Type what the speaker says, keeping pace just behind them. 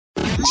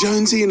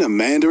Jonesy and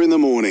Amanda in the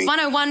morning.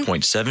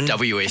 101.7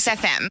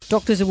 WSFM.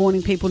 Doctors are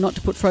warning people not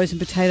to put frozen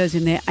potatoes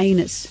in their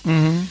anus.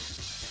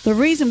 The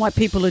reason why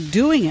people are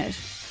doing it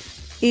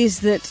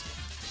is that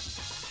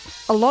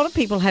a lot of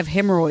people have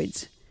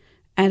hemorrhoids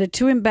and are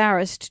too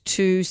embarrassed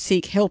to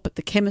seek help at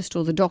the chemist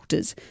or the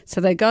doctors. So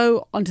they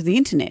go onto the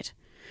internet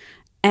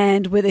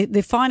and where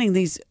they're finding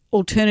these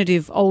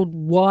alternative old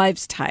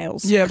wives'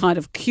 tales kind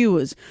of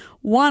cures,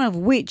 one of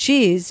which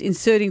is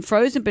inserting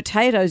frozen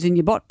potatoes in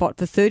your bot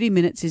for 30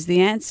 minutes is the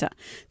answer.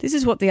 This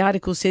is what the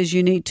article says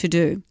you need to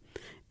do.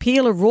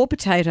 Peel a raw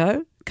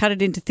potato, cut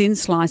it into thin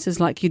slices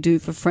like you do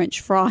for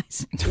French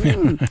fries.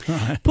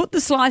 Put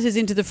the slices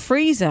into the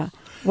freezer,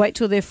 wait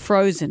till they're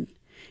frozen.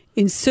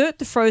 Insert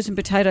the frozen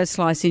potato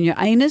slice in your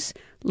anus,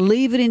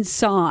 leave it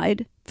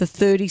inside for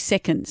 30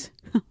 seconds.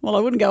 Well, I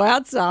wouldn't go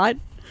outside.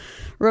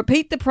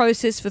 Repeat the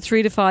process for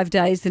 3 to 5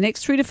 days. The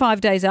next 3 to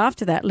 5 days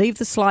after that, leave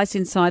the slice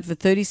inside for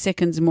 30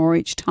 seconds more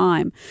each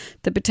time.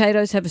 The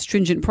potatoes have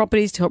astringent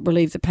properties to help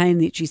relieve the pain,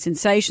 the itchy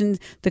sensations.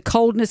 The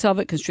coldness of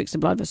it constricts the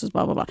blood vessels,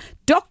 blah, blah, blah.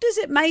 Doctors,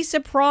 it may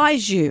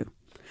surprise you,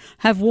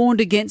 have warned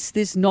against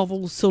this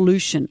novel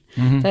solution.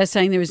 They're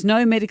saying there is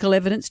no medical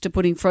evidence to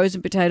putting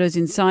frozen potatoes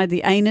inside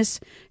the anus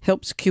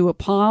helps cure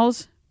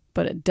piles,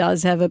 but it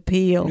does have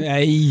appeal.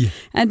 Hey.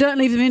 And don't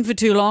leave them in for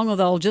too long or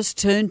they'll just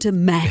turn to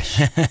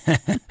mash.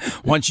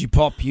 Once you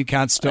pop, you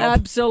can't stop.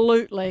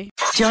 Absolutely.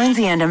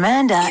 Jonesy and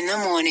Amanda In the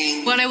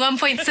morning.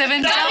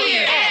 101.7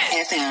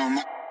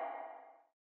 WSFM.